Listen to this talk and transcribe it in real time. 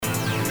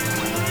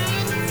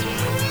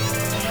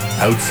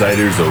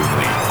Outsiders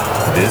only.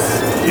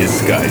 This is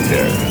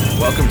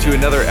Skytear. Welcome to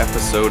another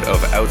episode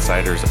of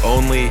Outsiders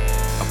Only,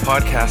 a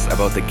podcast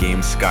about the game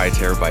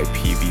Skytear by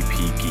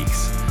PvP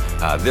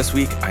Geeks. This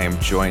week, I am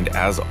joined,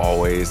 as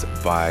always,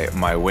 by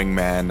my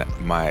wingman,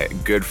 my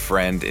good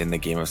friend in the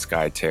game of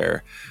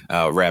Skytear,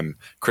 Rem.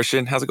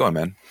 Christian, how's it going,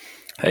 man?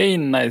 Hey,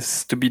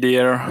 nice to be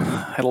there.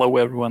 Hello,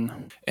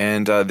 everyone.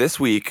 And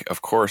this week,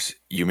 of course,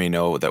 you may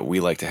know that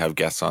we like to have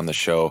guests on the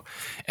show,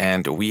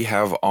 and we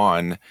have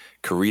on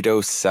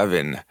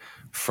Corrido7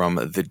 from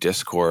the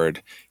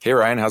Discord. Hey,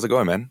 Ryan, how's it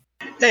going, man?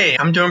 Hey,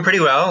 I'm doing pretty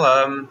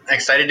well.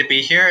 Excited to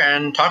be here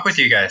and talk with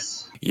you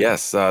guys.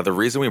 Yes, the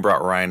reason we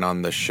brought Ryan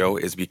on the show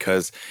is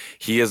because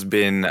he has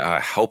been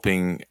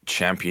helping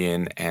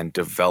champion and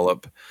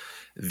develop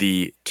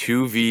the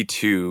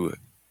 2v2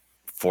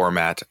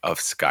 format of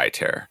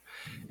Skytear.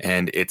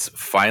 And it's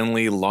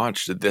finally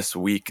launched this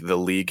week. The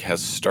league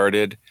has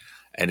started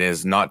and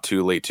is not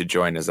too late to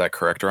join. Is that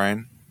correct,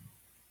 Ryan?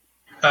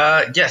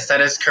 Yes,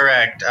 that is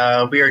correct.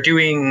 We are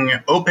doing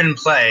open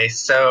play,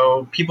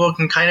 so people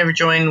can kind of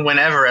join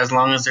whenever as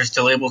long as they're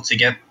still able to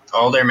get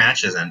all their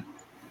matches in.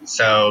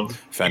 So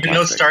Fantastic. Even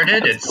though it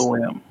started, That's it's cool,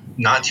 yeah.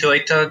 not too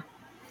late to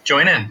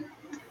join in.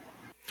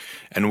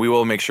 And we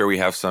will make sure we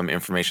have some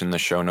information in the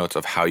show notes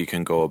of how you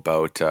can go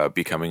about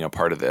becoming a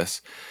part of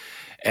this.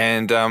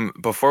 And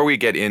before we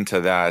get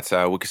into that,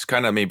 we'll just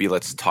kind of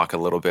let's talk a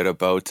little bit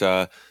about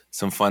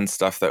some fun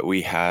stuff that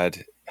we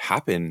had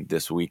happen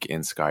this week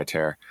in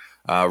Skytear.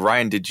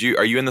 Ryan,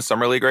 are you in the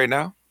Summer League right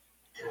now?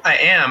 I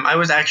am. I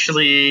was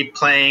actually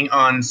playing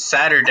on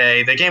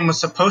Saturday. The game was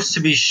supposed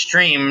to be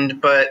streamed,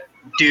 but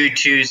due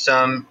to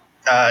some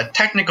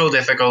technical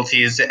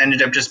difficulties, it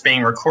ended up just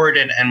being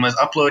recorded and was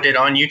uploaded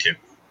on YouTube.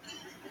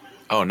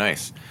 Oh,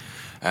 nice.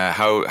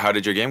 How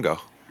did your game go?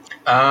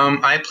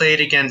 I played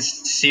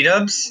against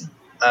C-Dubs,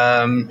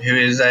 who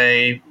is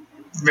a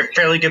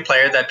fairly good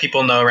player that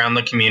people know around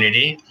the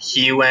community.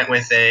 He went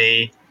with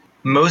a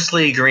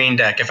mostly green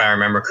deck, if I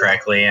remember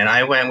correctly, and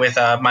I went with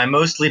my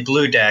mostly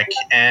blue deck,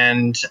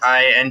 and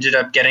I ended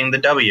up getting the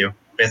W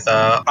with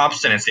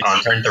Obstinacy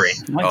on turn 3.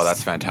 Nice. Oh,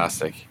 that's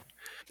fantastic.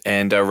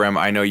 And Rem,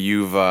 I know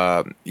you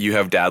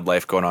have dad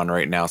life going on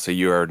right now, so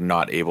you are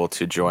not able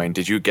to join.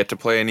 Did you get to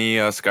play any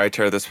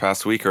Skytear this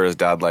past week, or has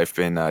dad life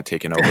been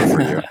taken over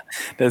for you?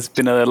 There's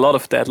been a lot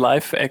of dead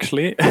life,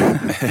 actually.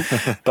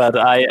 But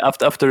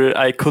after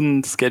I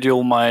couldn't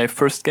schedule my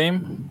first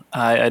game,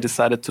 I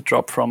decided to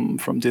drop from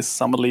this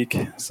summer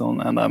league. So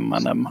and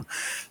I'm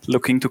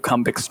looking to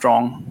come back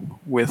strong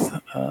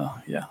with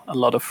a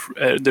lot of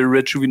the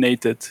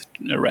rejuvenated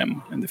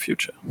Rem in the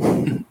future.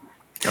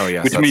 Oh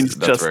yeah, Which means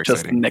that's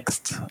just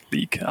next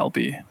league I'll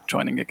be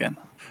joining again.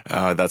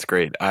 That's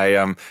great.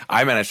 I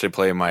managed to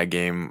play my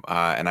game,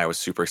 and I was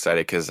super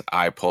excited because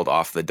I pulled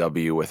off the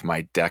W with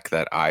my deck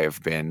that I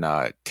have been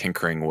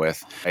tinkering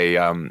with.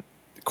 I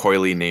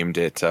coyly named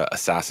it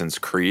Assassin's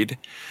Creed,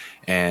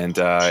 and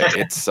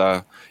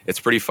it's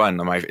pretty fun.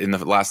 In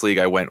the last league,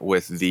 I went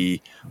with the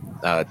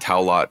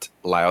Taulot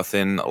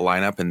Lyothin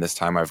lineup, and this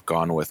time I've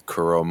gone with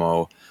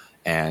Kuromo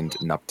and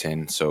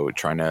Nuptin. So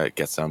trying to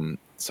get some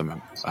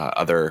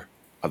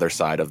other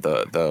side of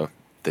the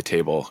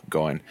table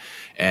going,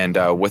 and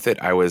with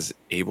it I was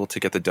able to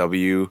get the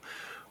W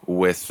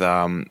with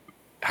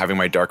having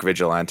my Dark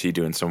Vigilante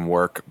doing some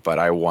work, but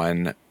I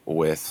won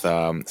with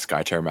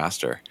Skytear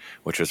Master,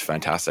 which was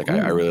fantastic.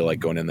 I really like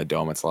going in the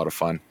dome. It's a lot of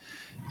fun.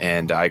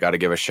 And I got to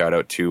give a shout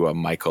out to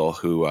Michael,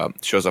 who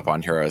shows up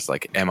on here as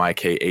like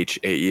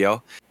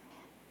Mikhael.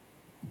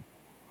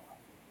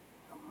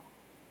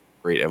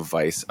 Great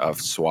advice of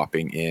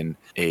swapping in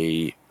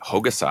a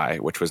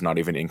Hokusai, which was not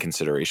even in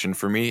consideration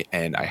for me.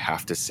 And I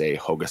have to say,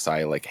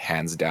 Hokusai, like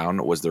hands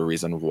down, was the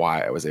reason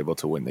why I was able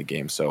to win the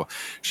game. So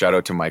shout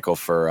out to Michael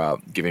for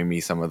giving me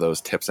some of those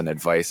tips and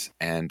advice.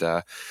 And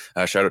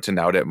shout out to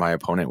Naudet, my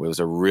opponent. It was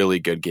a really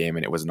good game,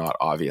 and it was not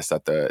obvious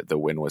that the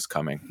win was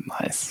coming.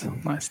 Nice.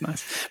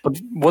 But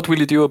what will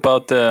you do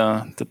about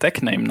the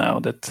deck name now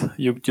that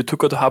you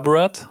took out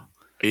Haburat?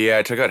 Yeah,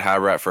 I took out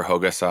Haburat for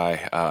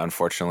Hokusai.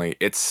 Unfortunately,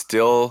 it's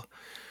still...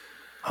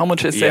 How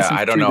much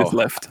Assassin's Creed is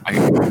left?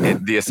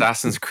 The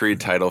Assassin's Creed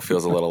title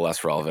feels a little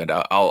less relevant.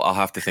 I'll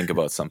have to think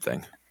about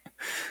something.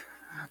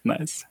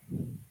 Nice.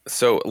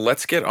 So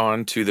let's get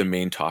on to the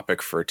main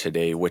topic for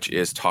today, which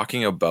is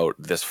talking about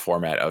this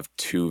format of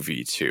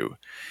 2v2.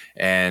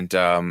 And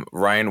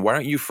Ryan, why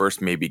don't you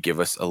first maybe give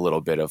us a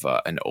little bit of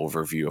an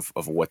overview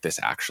of what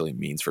this actually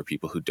means for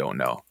people who don't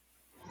know?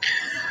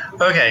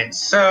 Okay,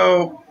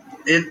 so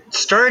it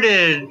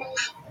started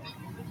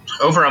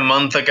over a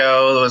month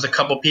ago. There was a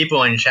couple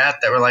people in chat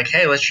that were like,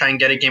 hey, let's try and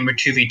get a game of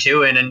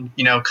 2v2 in and,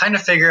 kind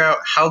of figure out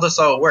how this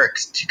all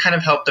works to kind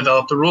of help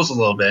develop the rules a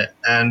little bit.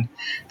 And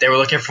they were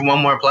looking for one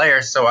more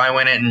player, so I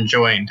went in and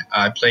joined.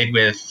 I played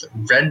with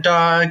Red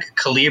Dog,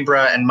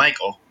 Calibra, and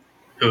Michael,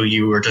 who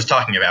you were just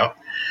talking about.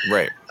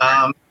 Right.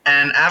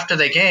 And after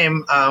the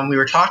game, we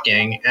were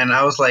talking, and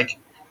I was like,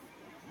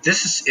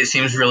 it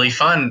seems really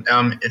fun.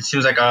 It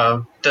seems like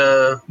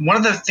one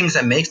of the things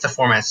that makes the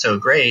format so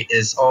great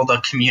is all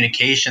the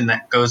communication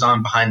that goes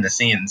on behind the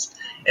scenes.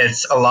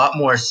 It's a lot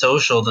more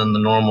social than the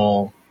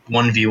normal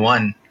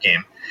 1v1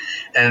 game.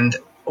 And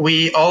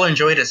we all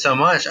enjoyed it so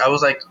much. I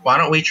was like, why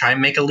don't we try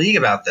and make a league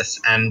about this?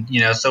 And,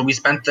 so we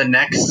spent the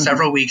next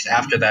several weeks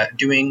after that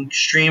doing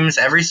streams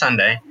every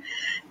Sunday,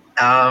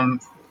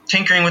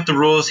 tinkering with the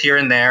rules here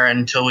and there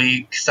until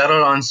we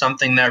settled on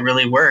something that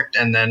really worked.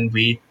 And then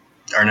we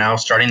are now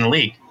starting the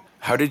league.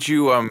 How did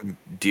you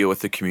deal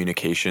with the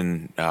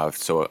communication?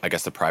 So I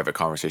guess the private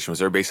conversation, was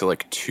there basically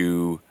like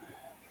two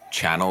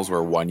channels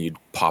where one you'd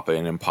pop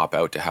in and pop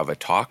out to have a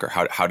talk, or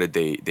how did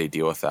they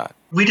deal with that?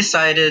 We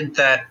decided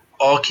that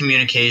all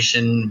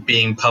communication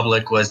being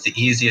public was the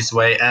easiest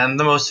way and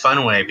the most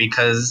fun way,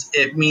 because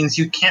it means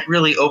you can't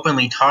really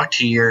openly talk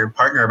to your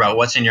partner about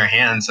what's in your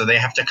hand. So they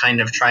have to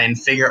kind of try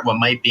and figure out what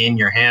might be in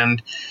your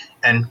hand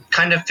and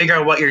kind of figure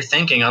out what you're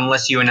thinking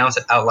unless you announce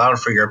it out loud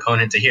for your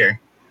opponent to hear.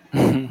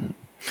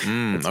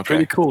 It's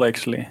pretty cool,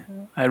 actually.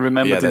 I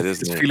remember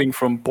this feeling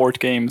from board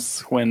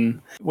games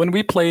when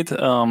we played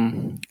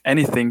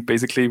anything.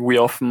 Basically, we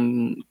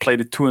often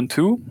played it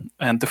 2-on-2.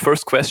 And the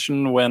first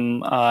question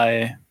when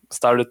I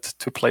started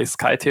to play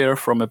Skytear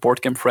from a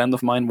board game friend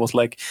of mine was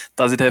like,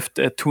 does it have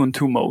a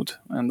 2-on-2 mode?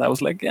 And I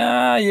was like,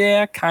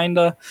 yeah,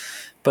 kinda,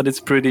 but it's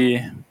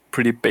pretty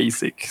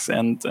basic.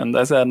 And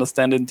as I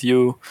understand it,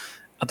 you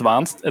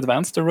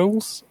advanced the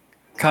rules,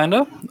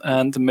 kinda,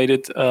 and made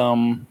it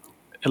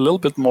a little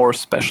bit more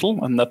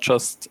special and not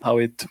just how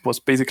it was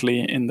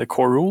basically in the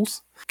core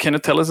rules. Can you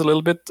tell us a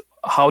little bit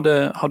how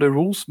the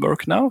rules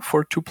work now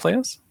for 2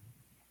 players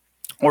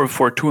or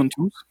for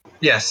 2-on-2s?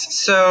 Yes.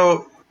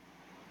 So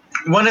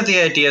one of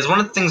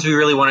the things we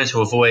really wanted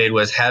to avoid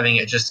was having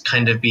it just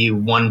kind of be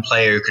one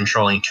player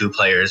controlling 2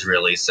 players,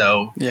 really.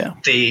 So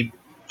the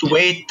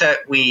way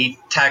that we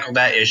tackled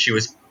that issue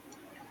is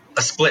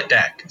a split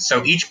deck.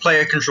 So each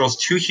player controls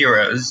 2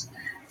 heroes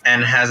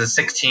and has a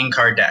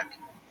 16-card deck.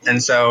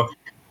 And so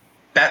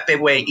that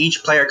way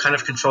each player kind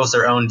of controls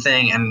their own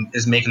thing and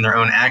is making their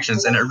own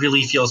actions, and it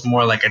really feels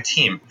more like a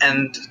team.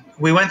 And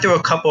we went through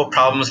a couple of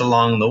problems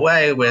along the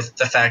way with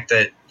the fact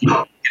that you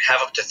can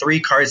have up to 3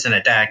 cards in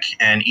a deck,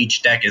 and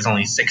each deck is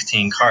only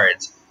 16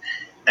 cards.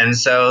 And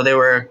so there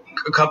were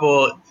a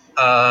couple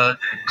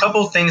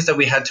things that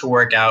we had to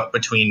work out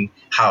between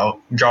how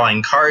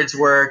drawing cards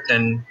worked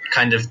and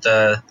kind of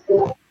the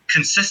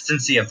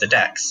consistency of the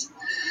decks.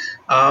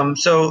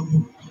 So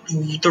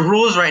the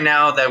rules right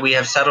now that we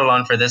have settled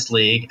on for this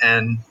league,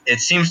 and it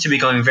seems to be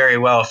going very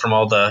well from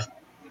all the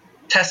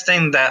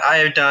testing that I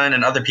have done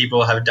and other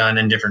people have done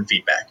and different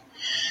feedback.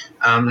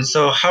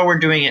 So how we're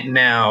doing it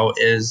now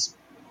is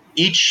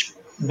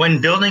when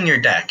building your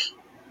deck,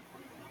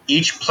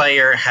 each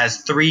player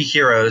has 3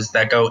 heroes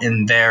that go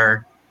in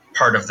their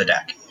part of the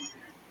deck.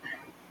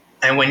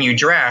 And when you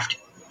draft,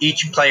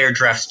 each player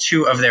drafts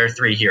 2 of their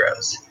 3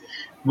 heroes.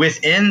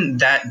 Within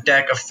that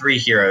deck of 3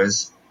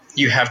 heroes,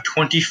 you have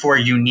 24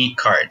 unique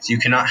cards. You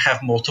cannot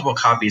have multiple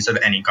copies of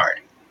any card.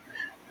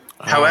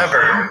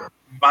 However,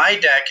 my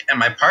deck and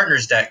my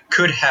partner's deck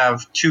could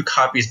have 2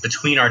 copies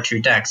between our 2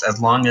 decks as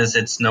long as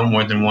it's no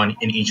more than 1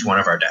 in each one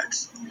of our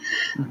decks.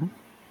 Mm-hmm.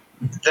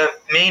 The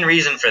main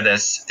reason for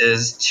this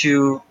is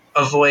to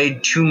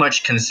avoid too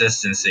much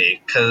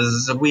consistency,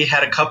 because we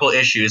had a couple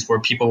issues where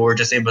people were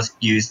just able to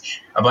use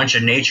a bunch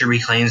of nature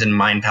reclaims and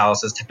mind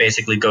palaces to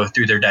basically go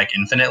through their deck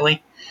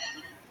infinitely.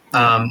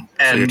 So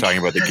you're talking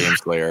about the Game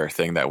Slayer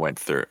thing that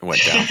went down.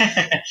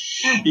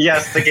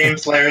 Yes, the Game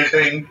Slayer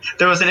thing.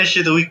 There was an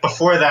issue the week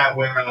before that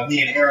where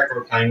me and Eric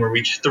were playing where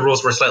the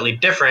rules were slightly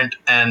different,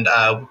 and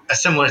a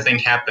similar thing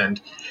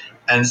happened.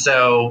 And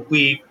so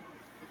we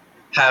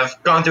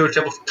have gone through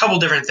a couple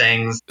different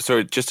things.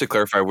 So just to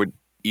clarify, would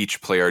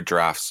each player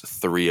drafts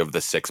 3 of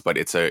the 6, but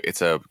it's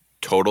a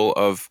total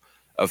of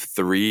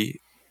 3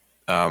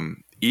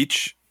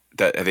 each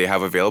that they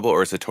have available,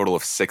 or it's a total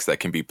of 6 that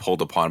can be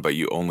pulled upon, but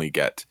you only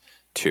get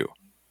 2?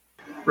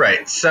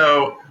 Right.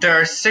 So there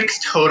are 6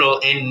 total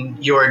in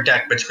your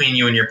deck between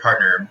you and your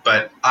partner,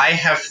 but I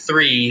have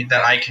 3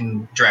 that I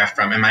can draft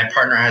from, and my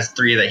partner has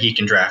 3 that he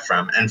can draft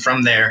from. And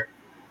from there,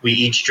 we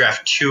each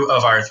draft 2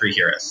 of our 3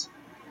 heroes.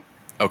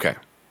 Okay.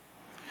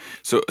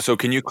 So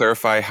can you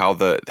clarify how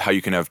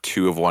you can have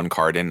 2 of one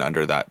card in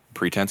under that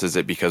pretense? Is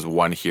it because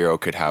one hero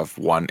could have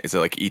one? Is it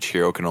like each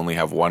hero can only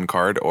have 1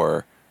 card,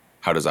 or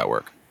how does that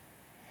work?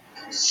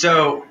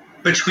 So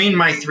between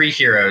my 3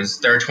 heroes,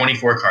 there are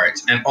 24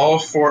 cards, and all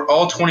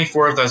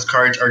 24 of those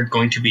cards are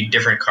going to be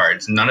different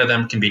cards. None of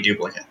them can be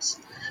duplicates.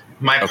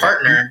 My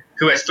partner,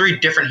 who has 3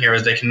 different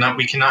heroes,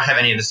 we cannot have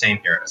any of the same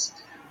heroes,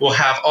 will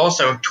have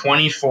also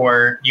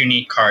 24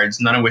 unique cards,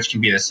 none of which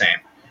can be the same.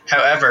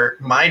 However,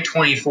 my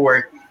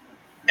 24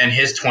 and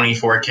his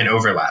 24 can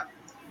overlap.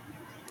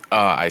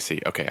 I see.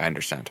 Okay, I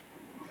understand.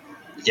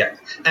 Yeah,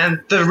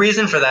 and the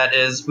reason for that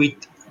is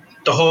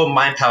the whole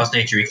Mind Palace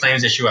Nature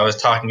Reclaims issue I was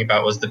talking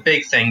about was the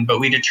big thing, but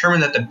we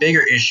determined that the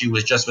bigger issue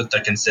was just with the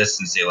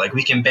consistency. Like,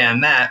 we can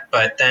ban that,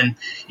 but then,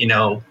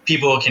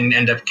 people can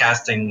end up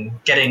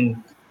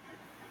getting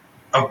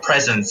a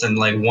presence and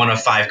like one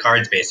of 5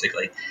 cards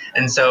basically.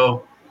 And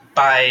so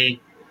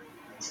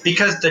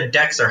because the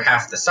decks are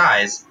half the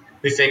size,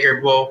 we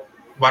figured, well,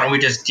 why don't we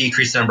just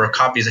decrease the number of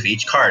copies of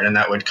each card, and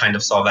that would kind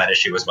of solve that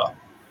issue as well.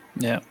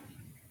 Yeah,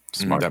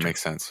 smart. That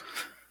makes sense.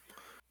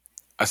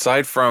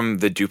 Aside from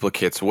the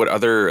duplicates, what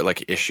other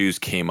like issues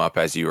came up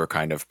as you were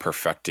kind of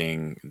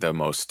perfecting the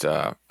most,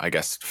 I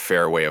guess,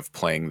 fair way of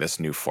playing this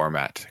new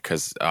format?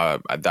 Because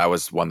that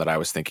was one that I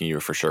was thinking you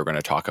were for sure going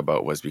to talk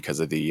about, was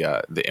because of the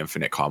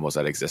infinite combos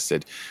that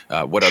existed.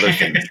 What other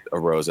things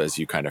arose as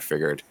you kind of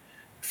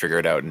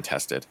figured out and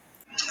tested?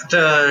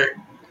 The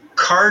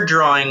card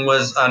drawing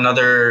was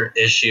another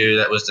issue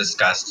that was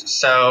discussed.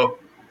 So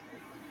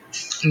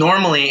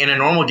normally in a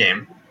normal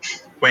game,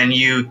 when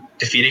you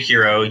defeat a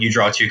hero, you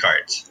draw 2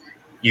 cards.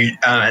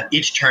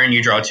 Each turn,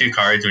 you draw 2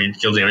 cards. When you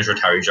deal damage to a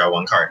tower, you draw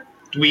 1 card.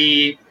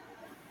 We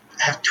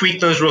have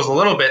tweaked those rules a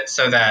little bit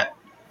so that,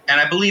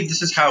 and I believe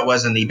this is how it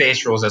was in the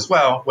base rules as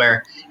well,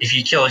 where if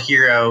you kill a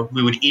hero,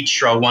 we would each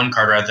draw 1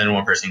 card rather than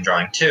one person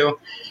drawing 2.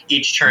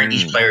 Each turn,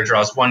 each player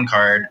draws 1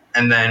 card,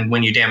 and then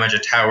when you damage a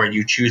tower,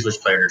 you choose which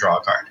player to draw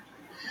a card.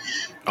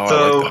 Oh,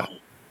 I like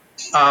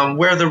that.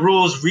 Where the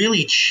rules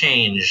really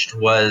changed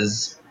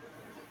was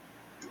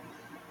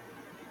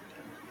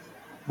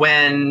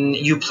when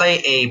you play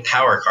a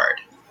power card,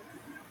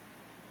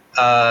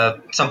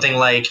 something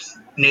like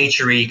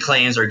Nature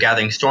Reclaims or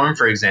Gathering Storm,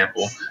 for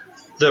example,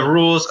 the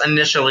rules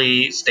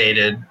initially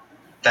stated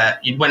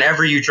that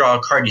whenever you draw a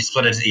card, you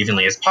split it as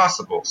evenly as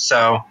possible.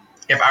 So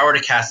if I were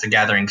to cast a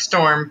Gathering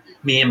Storm,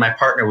 me and my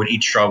partner would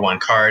each draw 1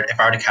 card. If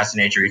I were to cast a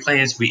Nature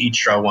Reclaims, we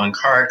each draw 1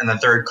 card, and the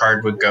third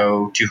card would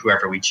go to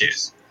whoever we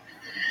choose.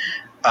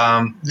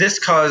 This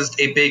caused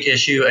a big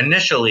issue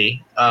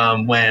initially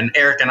when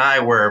Eric and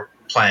I were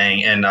playing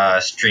in a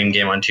stream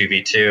game on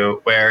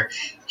 2v2, where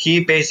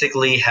he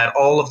basically had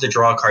all of the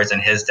draw cards in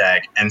his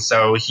deck, and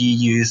so he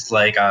used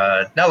like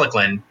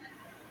Nelaglin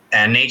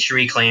and Nature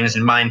Reclaims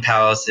and Mind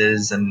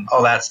Palaces and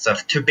all that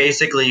stuff to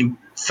basically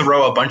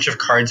throw a bunch of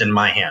cards in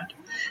my hand.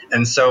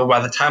 And so by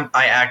the time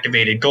I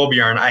activated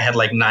Golbjorn, I had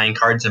like 9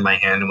 cards in my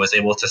hand and was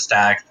able to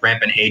stack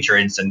Rampant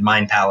Hatreds and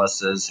Mind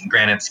Palaces and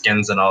Granite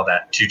Skins and all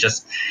that to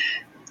just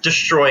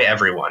destroy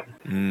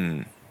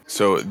everyone.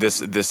 So this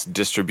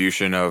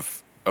distribution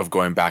of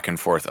going back and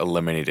forth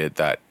eliminated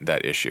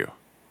that issue.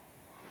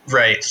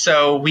 Right.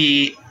 So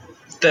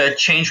the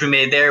change we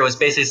made there was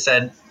basically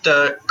said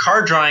the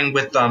card drawing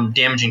with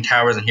damaging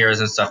towers and heroes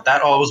and stuff,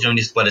 that all was going to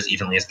be split as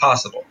evenly as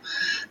possible.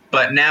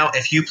 But now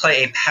if you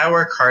play a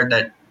power card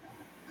that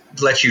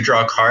lets you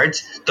draw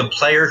cards, the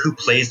player who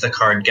plays the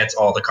card gets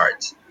all the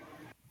cards.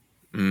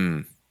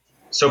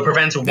 So it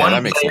prevents one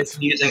player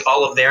from using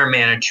all of their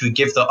mana to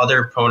give the other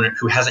opponent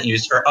who hasn't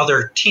used, or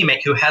other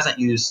teammate who hasn't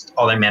used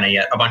all their mana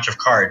yet, a bunch of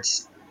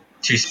cards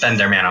to spend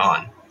their mana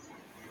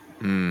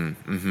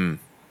on.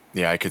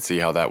 Yeah, I could see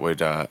how that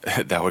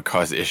would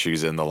cause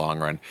issues in the long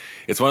run.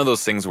 It's one of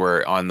those things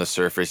where on the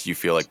surface you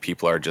feel like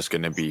people are just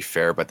going to be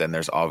fair, but then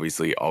there's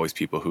obviously always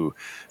people who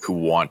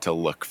want to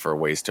look for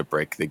ways to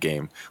break the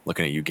game.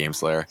 Looking at you,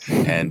 GameSlayer,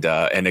 and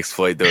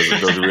exploit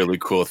those really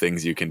cool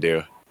things you can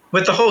do.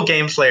 With the whole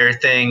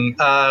GameSlayer thing,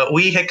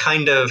 we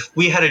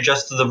had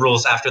adjusted the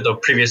rules after the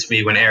previous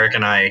week when Eric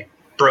and I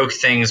broke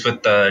things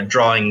with the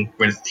drawing,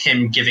 with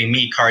him giving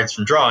me cards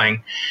from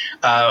drawing.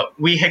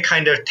 We had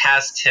kind of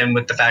tasked him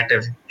with the fact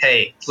of,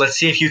 hey, let's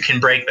see if you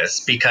can break this,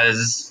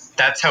 because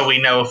that's how we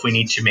know if we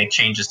need to make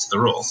changes to the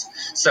rules.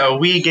 So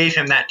we gave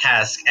him that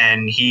task,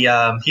 and he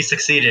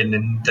succeeded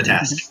in the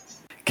task.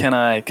 Can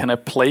I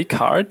play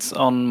cards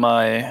on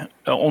my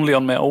only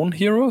on my own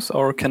heroes,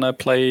 or can I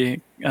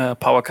play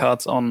power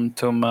cards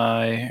onto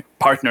my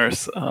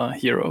partner's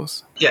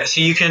heroes? Yeah,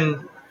 so you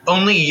can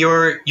only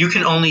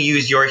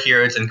use your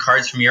heroes, and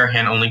cards from your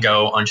hand only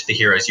go onto the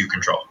heroes you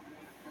control.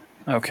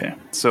 Okay,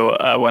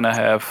 so when I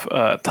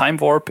have Time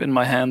Warp in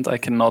my hand, I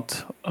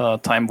cannot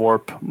Time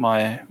Warp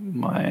my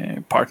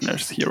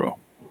partner's hero.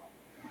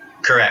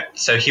 Correct.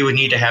 So he would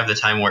need to have the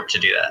Time Warp to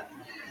do that.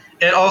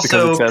 It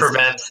also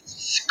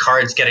prevents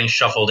cards getting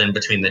shuffled in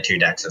between the 2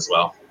 decks as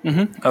well.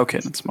 Okay,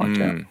 that's smart.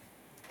 Yeah.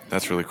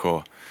 That's really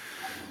cool.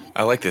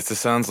 I like this. This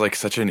sounds like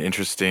such an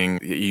interesting,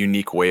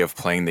 unique way of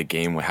playing the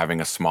game, with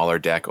having a smaller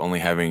deck, only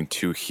having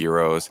 2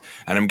 heroes.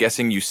 And I'm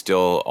guessing you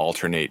still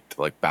alternate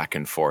like back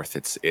and forth.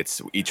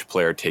 It's each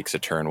player takes a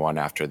turn one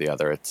after the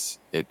other.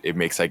 It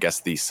makes, I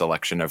guess, the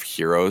selection of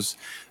heroes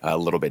a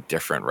little bit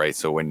different, right?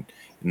 So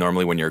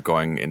normally when you're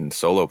going in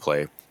solo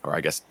play, or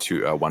I guess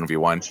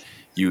 1v1,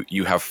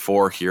 you have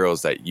 4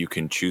 heroes that you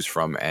can choose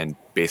from, and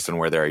based on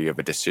where they are, you have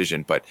a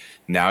decision. But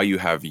now you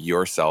have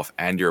yourself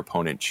and your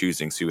opponent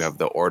choosing, so you have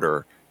the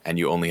order, and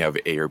you only have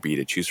A or B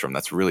to choose from.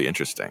 That's really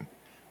interesting.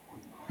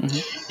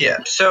 Yeah,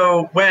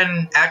 so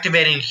when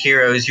activating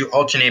heroes, you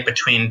alternate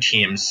between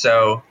teams.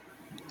 So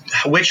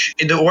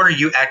the order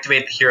you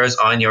activate the heroes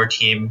on your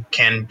team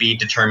can be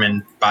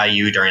determined by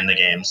you during the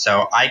game.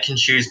 So I can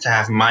choose to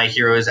have my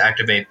heroes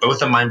activate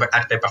both of mine, but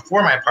activate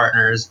before my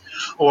partners,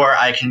 or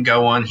I can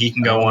go on, he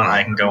can go on,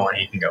 I can go on,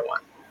 he can go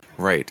on.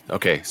 Right.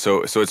 Okay.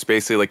 So it's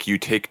basically like you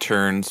take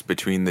turns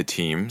between the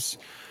teams,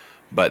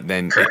 but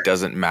then Correct. it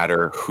doesn't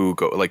matter who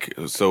go, like,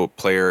 so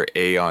player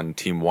A on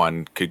team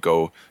 1 could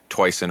go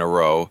twice in a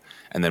row,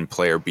 and then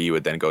player B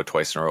would then go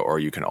twice in a row, or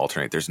you can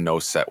alternate. There's no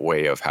set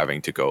way of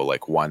having to go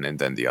like one and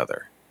then the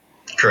other.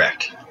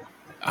 Correct.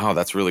 Oh,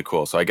 that's really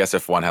cool. So I guess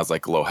if one has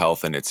like low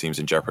health and it seems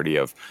in jeopardy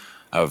of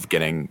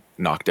getting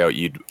knocked out,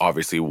 you'd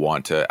obviously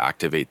want to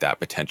activate that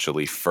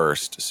potentially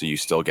first, so you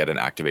still get an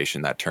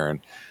activation that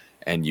turn.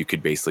 And you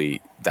could basically,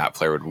 that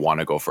player would want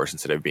to go first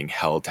instead of being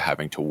held to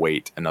having to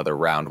wait another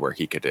round where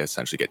he could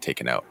essentially get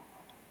taken out.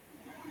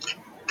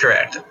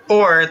 Correct.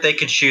 Or they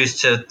could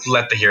choose to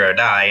let the hero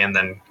die, and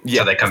then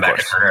so they come back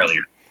a turn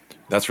earlier.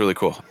 That's really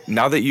cool.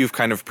 Now that you've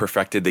kind of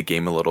perfected the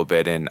game a little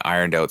bit and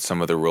ironed out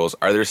some of the rules,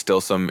 are there still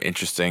some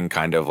interesting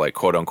kind of like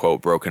quote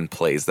unquote broken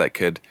plays that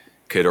could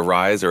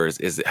arise, or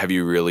have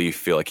you really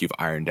feel like you've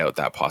ironed out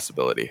that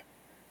possibility?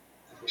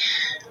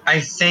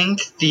 I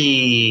think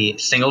the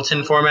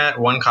singleton format,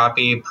 one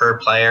copy per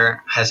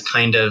player, has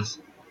kind of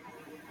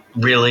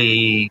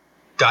really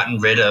gotten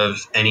rid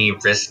of any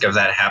risk of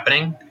that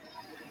happening.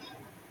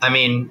 I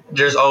mean,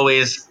 there's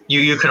always,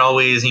 you can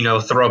always,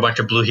 throw a bunch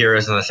of blue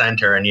heroes in the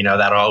center, and,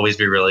 that'll always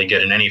be really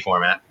good in any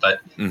format.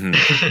 But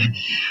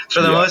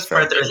for the most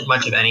part, there's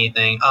much of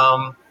anything.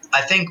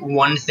 I think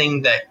one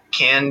thing that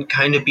can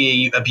kind of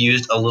be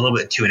abused a little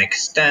bit to an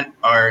extent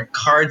are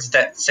cards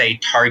that say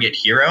target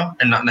hero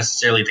and not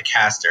necessarily the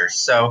caster.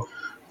 So,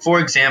 for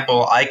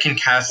example, I can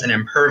cast an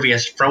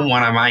Impervious from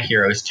one of my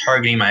heroes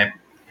targeting my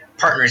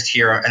partner's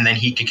hero, and then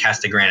he could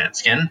cast a Granite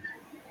Skin.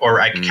 Or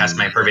I could cast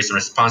my Impervious in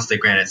response to the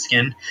Granite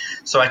Skin.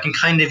 So I can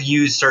kind of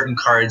use certain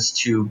cards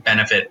to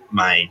benefit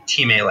my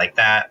teammate like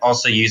that.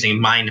 Also using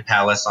Mind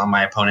Palace on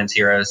my opponent's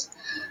heroes.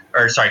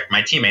 Or, sorry,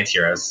 my teammates'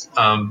 heroes.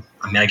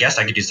 I guess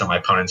I could use some of my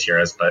opponent's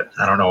heroes, but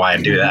I don't know why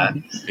I'd do that.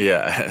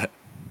 Yeah.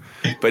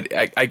 But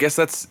I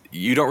guess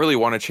you don't really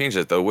want to change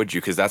it, though, would you?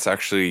 Because that's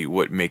actually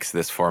what makes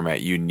this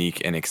format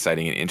unique and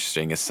exciting and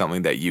interesting, is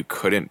something that you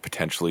couldn't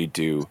potentially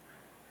do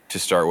to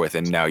start with,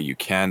 and now you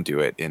can do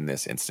it in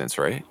this instance,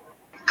 right?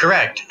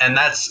 Correct. And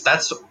that's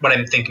what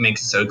I think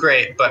makes it so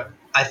great. But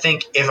I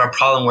think if a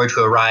problem were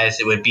to arise,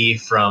 it would be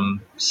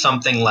from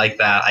something like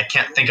that. I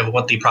can't think of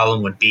what the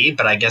problem would be,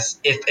 but I guess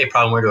if a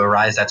problem were to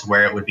arise, that's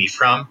where it would be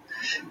from.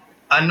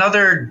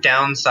 Another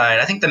downside,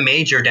 I think the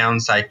major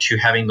downside to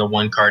having the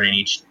one card in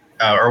each,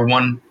 or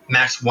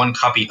max one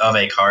copy of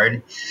a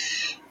card,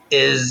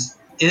 is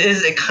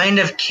it kind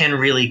of can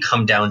really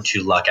come down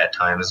to luck at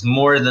times,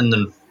 more than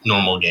the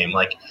normal game.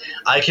 Like,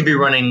 I could be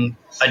running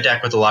a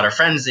deck with a lot of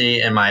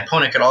Frenzy, and my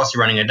opponent could also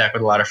be running a deck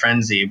with a lot of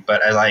Frenzy,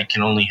 but as I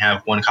can only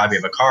have one copy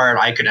of a card,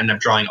 I could end up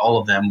drawing all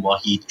of them while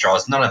he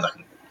draws none of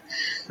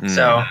them.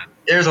 So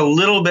there's a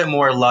little bit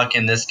more luck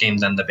in this game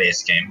than the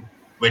base game,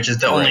 which is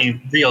the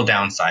only real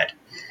downside.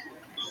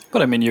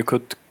 But I mean, you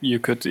could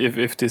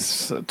if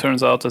this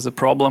turns out as a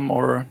problem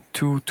or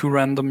too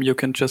random, you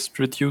can just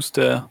reduce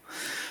the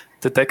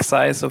deck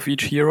size of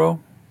each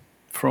hero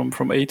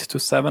from 8 to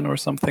 7 or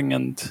something,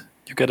 and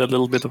you get a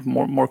little bit of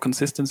more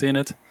consistency in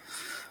it.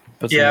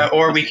 But yeah,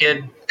 or we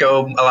could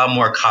go allow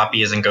more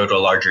copies and go to a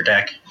larger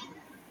deck.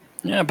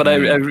 Yeah, but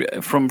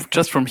I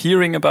from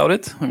hearing about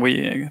it,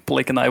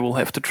 Blake and I will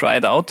have to try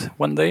it out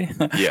one day.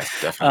 Yes,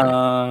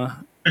 definitely.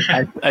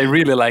 I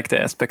really like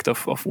the aspect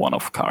of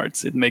one-off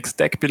cards. It makes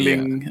deck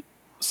building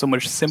so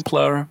much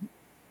simpler.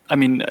 I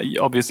mean,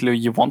 obviously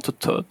you want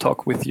to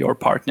talk with your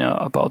partner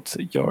about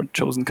your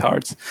chosen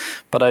cards,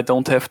 but I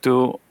don't have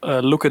to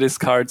look at his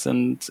cards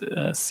and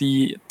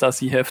see, does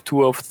he have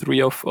 2 or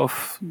 3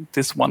 of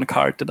this one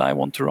card that I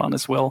want to run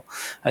as well.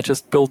 I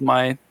just build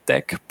my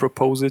deck,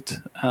 propose it,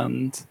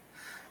 and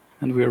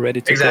we're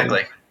ready to go.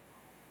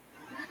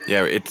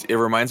 Yeah, it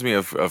reminds me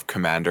of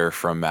Commander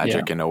from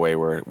Magic in a way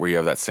where you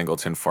have that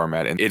singleton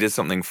format. And it is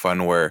something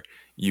fun where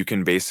you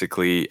can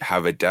basically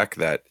have a deck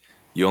that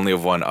you only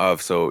have one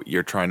of, so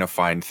you're trying to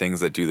find things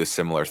that do the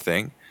similar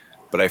thing.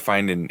 But I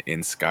find in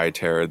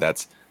Skyterra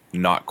that's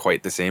not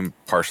quite the same,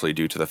 partially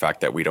due to the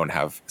fact that we don't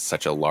have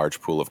such a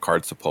large pool of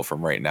cards to pull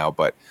from right now.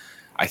 But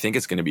I think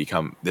it's going to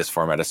become, this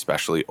format,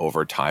 especially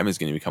over time, is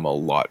going to become a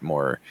lot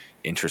more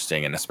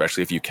interesting. And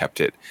especially if you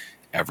kept it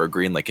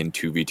evergreen, like in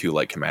 2v2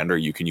 like Commander,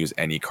 you can use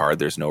any card.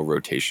 There's no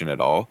rotation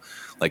at all.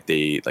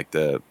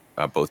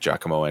 Both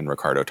Giacomo and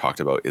Ricardo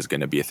talked about is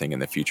going to be a thing in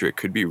the future. It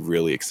could be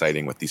really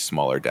exciting with these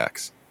smaller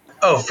decks.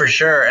 Oh, for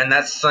sure. And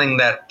that's something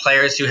that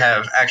players who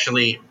have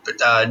actually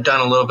done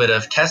a little bit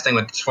of testing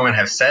with this format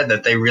have said,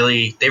 that they've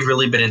really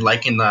been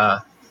liking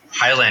the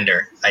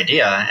Highlander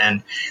idea.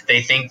 And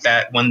they think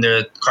that when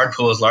the card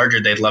pool is larger,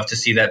 they'd love to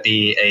see that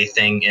be a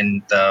thing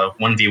in the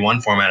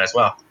 1v1 format as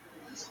well.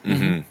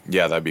 Mm-hmm.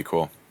 Yeah, that'd be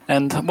cool.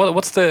 And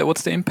what's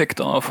the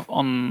impact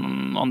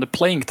on the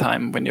playing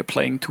time when you're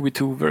playing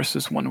 2v2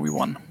 versus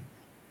 1v1?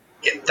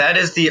 That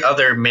is the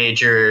other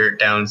major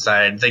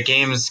downside. The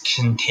games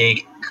can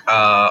take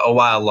a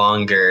while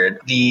longer.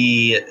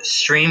 The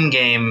stream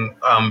game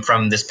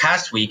from this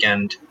past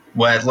weekend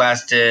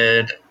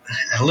lasted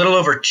a little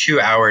over 2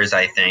 hours,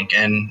 I think,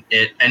 and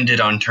it ended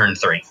on turn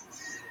 3.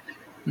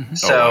 Mm-hmm.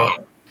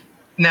 So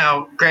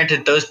now,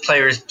 granted, those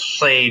players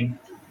played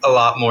a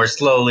lot more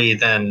slowly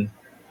than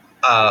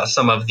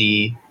some of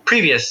the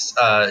previous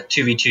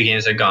 2v2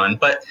 games have gone.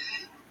 But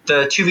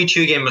the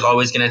 2v2 game was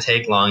always going to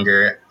take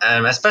longer,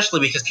 especially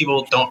because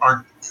people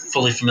aren't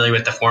fully familiar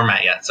with the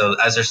format yet. So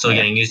as they're still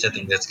getting used to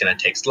things, it's going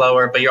to take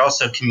slower. But you're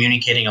also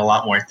communicating a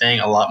lot more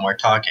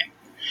talking.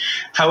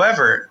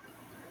 However,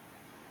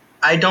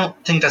 I don't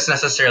think that's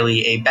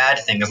necessarily a bad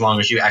thing as long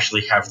as you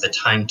actually have the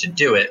time to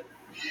do it.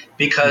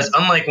 Because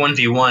unlike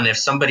 1v1, if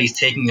somebody's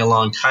taking a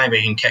long time,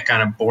 it can get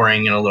kind of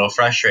boring and a little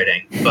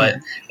frustrating. But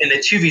in the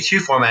 2v2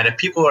 format, if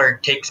people are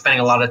spending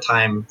a lot of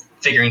time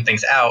figuring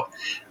things out,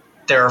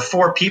 there are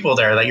 4 people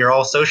there that you're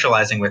all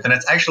socializing with, and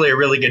it's actually a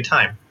really good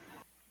time.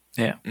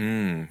 Yeah.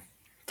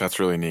 That's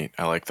really neat.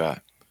 I like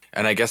that.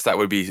 And I guess that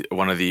would be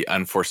one of the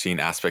unforeseen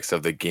aspects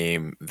of the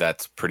game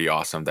that's pretty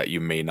awesome that you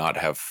may not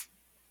have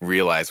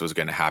realized was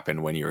going to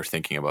happen when you were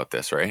thinking about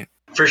this, right?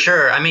 For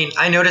sure. I mean,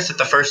 I noticed it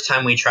the first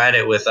time we tried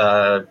it with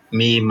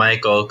me,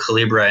 Michael,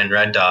 Calibra, and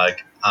Red Dog.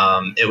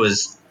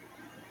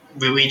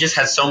 We just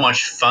had so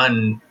much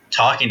fun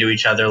talking to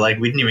each other. Like,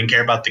 we didn't even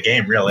care about the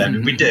game, really. I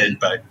mean, we did,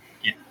 but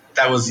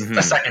that was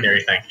a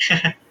secondary thing.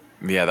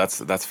 Yeah,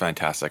 that's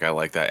fantastic. I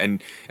like that.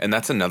 And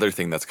that's another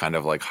thing that's kind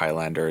of like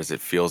Highlander is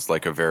it feels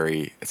like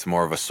it's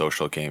more of a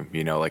social game,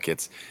 like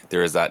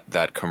there is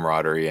that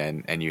camaraderie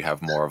and you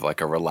have more of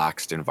like a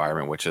relaxed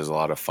environment, which is a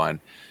lot of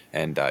fun.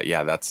 And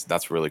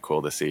that's really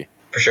cool to see.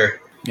 For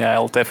sure. Yeah,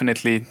 I'll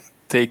definitely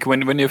take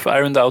when you've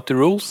ironed out the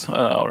rules.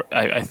 Or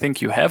I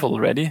think you have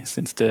already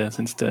since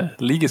the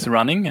league is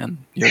running and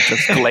you're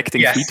just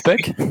collecting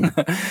feedback.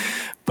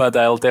 But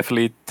I'll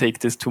definitely take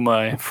this to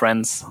my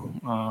friends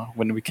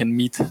when we can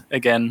meet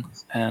again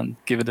and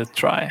give it a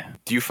try.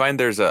 Do you find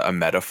there's a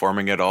meta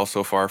forming at all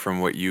so far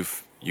from what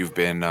you've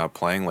been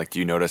playing? Like, do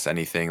you notice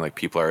anything like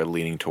people are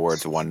leaning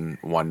towards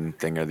one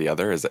thing or the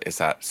other? Is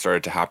that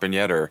started to happen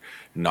yet or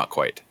not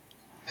quite?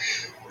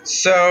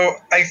 So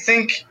I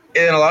think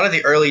in a lot of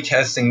the early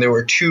testing, there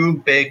were 2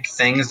 big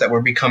things that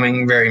were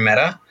becoming very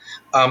meta.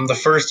 The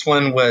first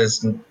one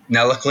was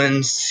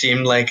Nelliclin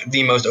seemed like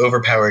the most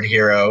overpowered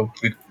hero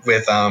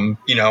with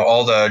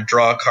all the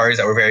draw cards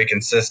that were very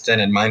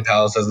consistent and Mind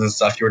Palaces and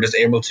stuff. You were just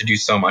able to do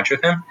so much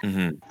with him.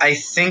 Mm-hmm. I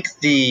think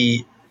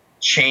the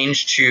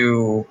change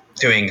to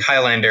doing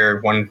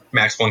Highlander,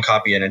 max 1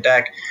 copy in a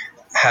deck,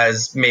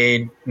 has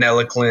made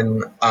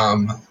Nelliclin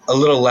a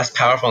little less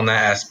powerful in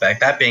that aspect.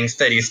 That being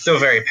said, he's still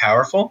very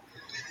powerful.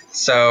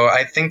 So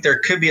I think there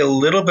could be a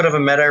little bit of a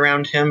meta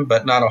around him,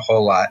 but not a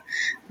whole lot.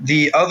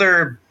 The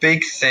other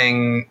big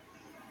thing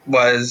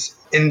was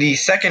in the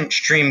second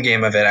stream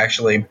game of it,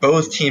 actually,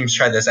 both teams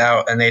tried this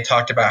out, and they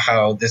talked about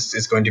how this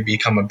is going to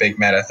become a big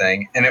meta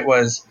thing. And it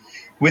was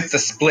with the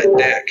split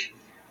deck.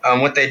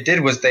 What they did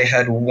was they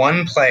had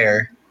one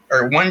player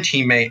or one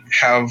teammate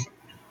have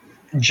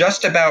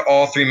just about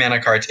all 3 mana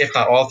cards, if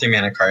not all 3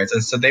 mana cards.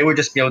 And so they would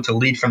just be able to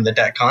lead from the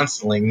deck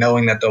constantly,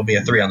 knowing that there'll be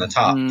a 3 on the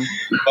top.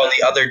 While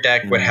the other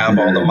deck would have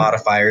all the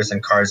modifiers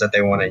and cards that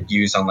they want to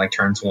use on like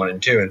turns 1 and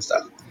 2 and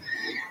stuff.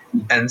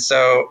 And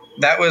so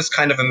that was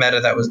kind of a meta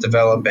that was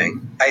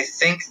developing. I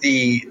think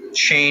the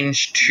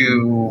change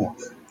to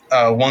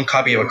 1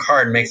 copy of a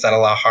card makes that a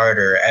lot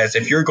harder, as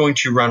if you're going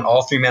to run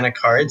all 3 mana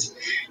cards,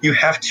 you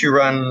have to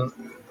run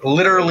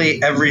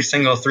literally every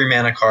single 3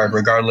 mana card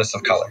regardless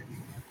of color.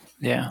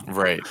 Yeah.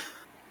 Right.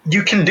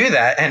 You can do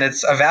that, and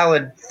it's a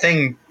valid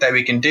thing that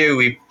we can do.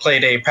 We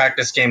played a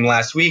practice game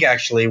last week,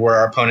 actually, where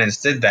our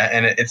opponents did that,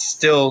 and it's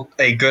still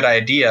a good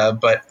idea,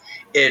 but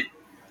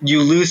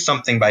you lose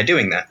something by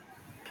doing that.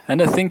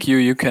 And I think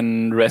you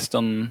can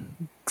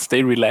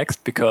stay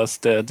relaxed, because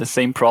the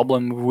same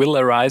problem will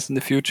arise in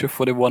the future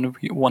for the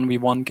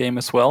 1v1 game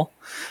as well,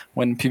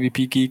 when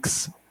PvP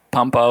geeks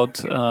pump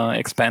out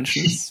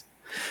expansions.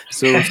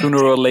 So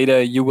sooner or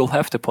later, you will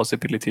have the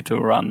possibility to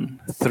run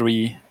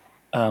 3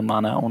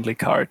 mana only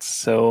cards.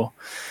 So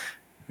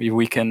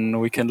we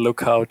can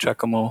look how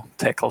Giacomo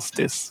tackles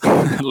this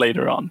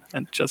later on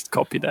and just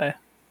copy the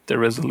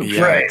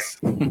resolution. Right.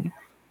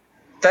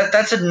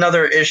 That's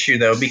another issue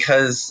though,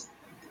 because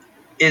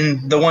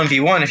in the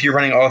 1v1, if you're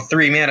running all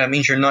 3 mana, it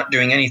means you're not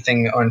doing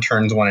anything on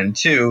turns 1 and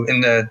 2.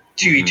 In the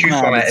 2v2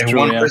 format, if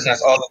one person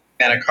has all the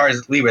mana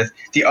cards to lead with,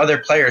 the other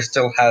player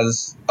still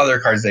has other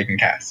cards they can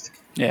cast.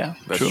 Yeah,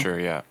 that's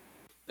true. Yeah,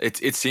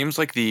 it seems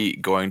like the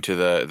going to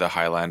the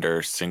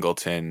Highlander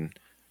singleton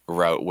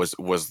route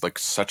was like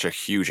such a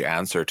huge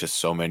answer to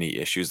so many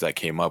issues that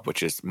came up,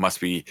 which must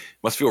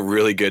feel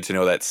really good to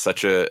know that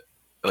such a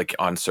like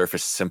on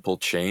surface simple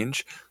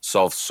change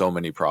solves so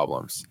many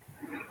problems.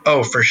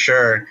 Oh, for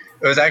sure.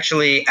 It was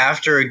actually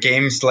after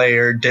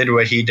GameSlayer did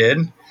what he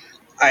did,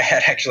 I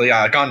had actually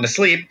gone to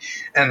sleep,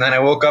 and then I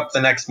woke up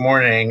the next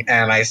morning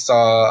and I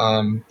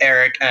saw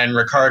Eric and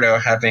Ricardo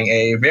having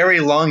a very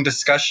long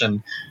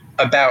discussion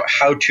about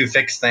how to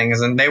fix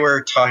things, and they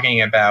were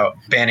talking about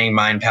banning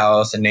Mind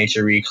Palace and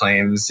nature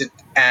reclaims.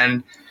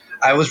 And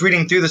I was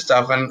reading through the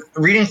stuff, and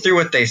reading through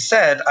what they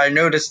said, I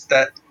noticed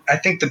that I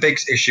think the big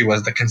issue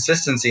was the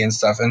consistency and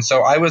stuff. And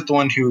so I was the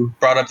one who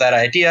brought up that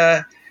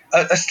idea.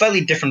 a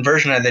slightly different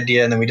version of the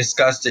idea, and then we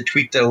discussed it,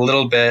 tweaked it a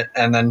little bit,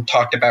 and then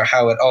talked about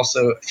how it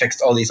also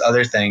fixed all these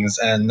other things,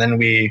 and then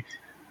we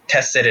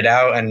tested it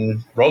out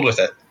and rolled with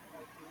it.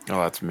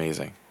 Oh, that's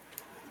amazing.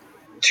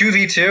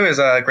 2v2 is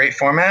a great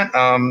format.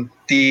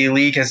 The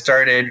league has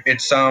started.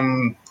 It's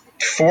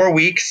 4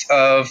 weeks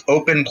of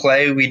open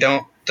play.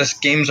 The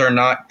games are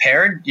not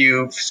paired.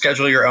 You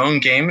schedule your own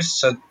games,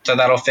 so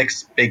that'll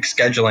fix big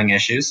scheduling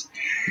issues.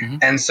 Mm-hmm.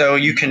 And so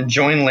you can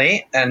join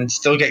late and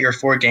still get your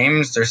 4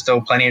 games. There's still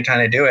plenty of time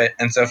to do it.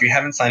 And so if you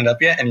haven't signed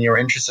up yet and you're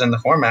interested in the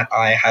format,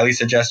 I highly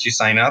suggest you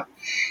sign up.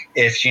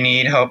 If you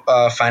need help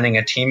finding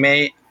a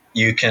teammate,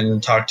 you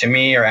can talk to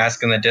me or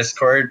ask in the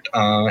Discord,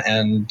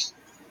 and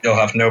you'll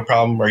have no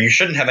problem, or you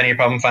shouldn't have any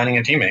problem finding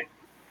a teammate.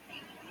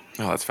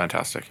 Oh, that's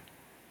fantastic.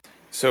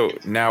 So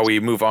now we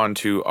move on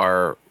to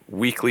our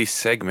weekly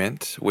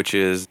segment, which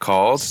is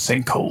called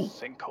Sinkhole.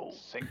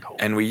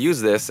 And we use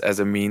this as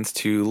a means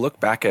to look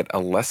back at a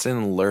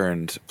lesson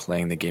learned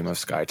playing the game of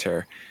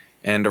Skytear.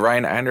 And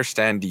Ryan, I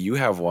understand you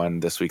have one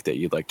this week that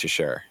you'd like to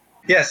share.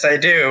 Yes, I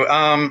do.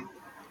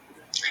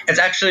 It's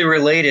actually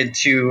related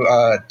to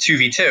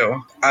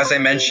 2v2. As I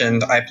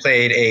mentioned, I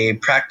played a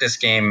practice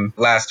game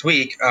last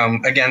week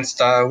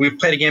we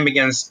played a game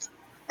against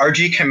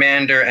RG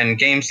Commander and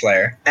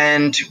Gameslayer.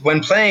 And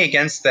when playing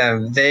against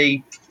them,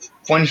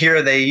 one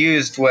hero they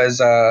used was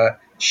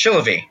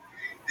Shilovy,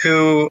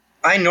 who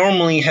I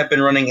normally have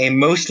been running a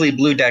mostly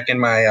blue deck in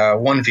my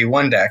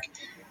 1v1 deck.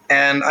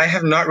 And I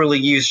have not really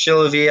used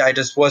Shilovy. I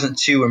just wasn't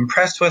too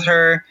impressed with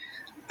her.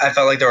 I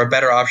felt like there were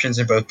better options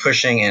in both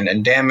pushing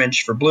and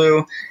damage for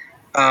blue.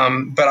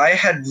 But I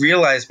had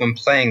realized when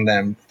playing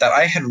them that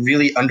I had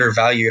really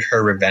undervalued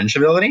her revenge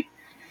ability.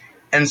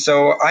 And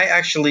so I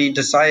actually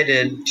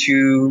decided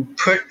to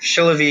put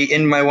Shilovy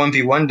in my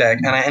 1v1 deck,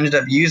 and I ended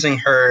up using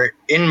her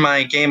in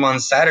my game on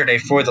Saturday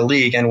for the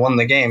league and won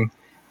the game.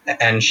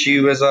 And she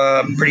was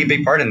a pretty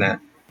big part in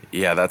that.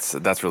 Yeah,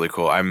 that's really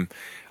cool. I'm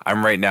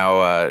right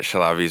now,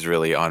 Shilovy's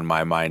really on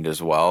my mind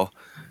as well.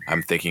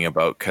 I'm thinking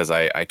about, because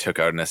I took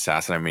out an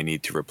assassin, I may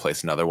need to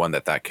replace another one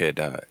that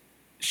could,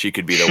 she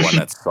could be the one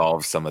that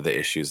solves some of the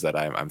issues that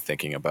I'm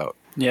thinking about.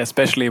 Yeah,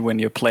 especially when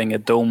you're playing a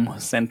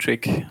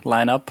dome-centric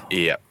lineup.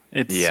 Yeah.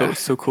 It's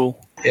so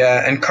cool.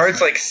 Yeah, and cards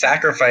like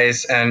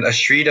Sacrifice and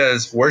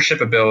Ashrita's worship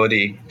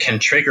ability can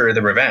trigger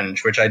the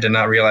revenge, which I did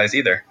not realize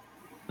either.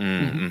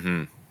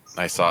 Mm-hmm.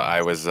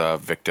 I was a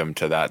victim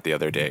to that the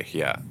other day.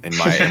 Yeah, in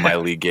my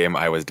league game,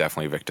 I was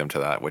definitely a victim to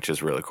that, which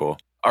is really cool.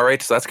 All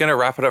right, so that's going to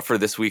wrap it up for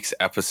this week's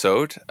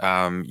episode.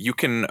 You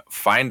can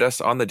find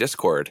us on the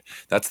Discord.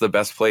 That's the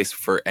best place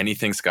for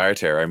anything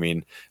Skytear. I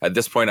mean, at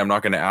this point, I'm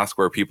not going to ask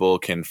where people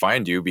can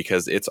find you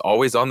because it's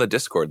always on the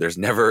Discord. There's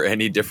never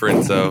any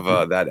difference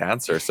of that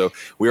answer. So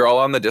we're all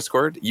on the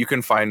Discord. You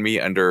can find me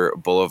under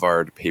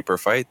Boulevard Paper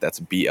Fight. That's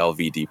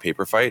BLVD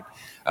Paper Fight.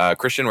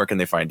 Christian, where can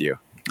they find you?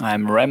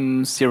 I'm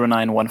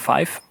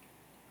Rem0915.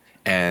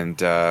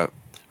 And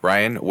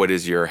Ryan, what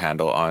is your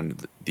handle on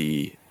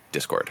the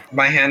Discord?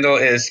 My handle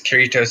is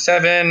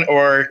Kirito7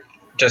 or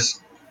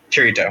just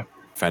Kirito.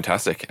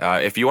 Fantastic.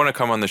 If you want to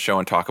come on the show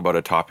and talk about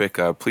a topic,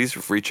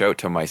 please reach out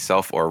to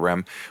myself or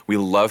Rem. We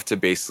love to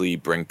basically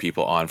bring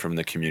people on from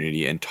the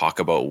community and talk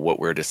about what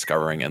we're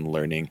discovering and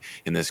learning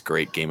in this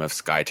great game of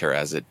Skytear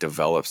as it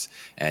develops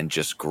and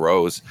just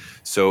grows.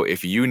 So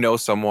if you know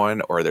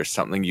someone or there's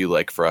something you'd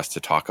like for us to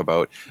talk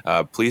about,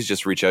 please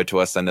just reach out to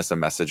us, send us a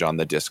message on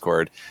the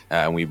Discord,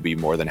 and we'd be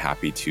more than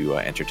happy to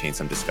entertain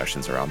some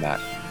discussions around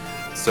that.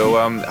 So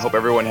I hope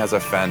everyone has a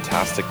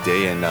fantastic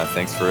day, and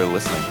thanks for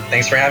listening.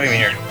 Thanks for having me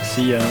here.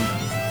 See ya.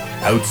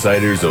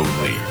 Outsiders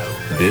only.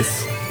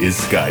 This is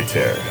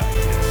Skytear.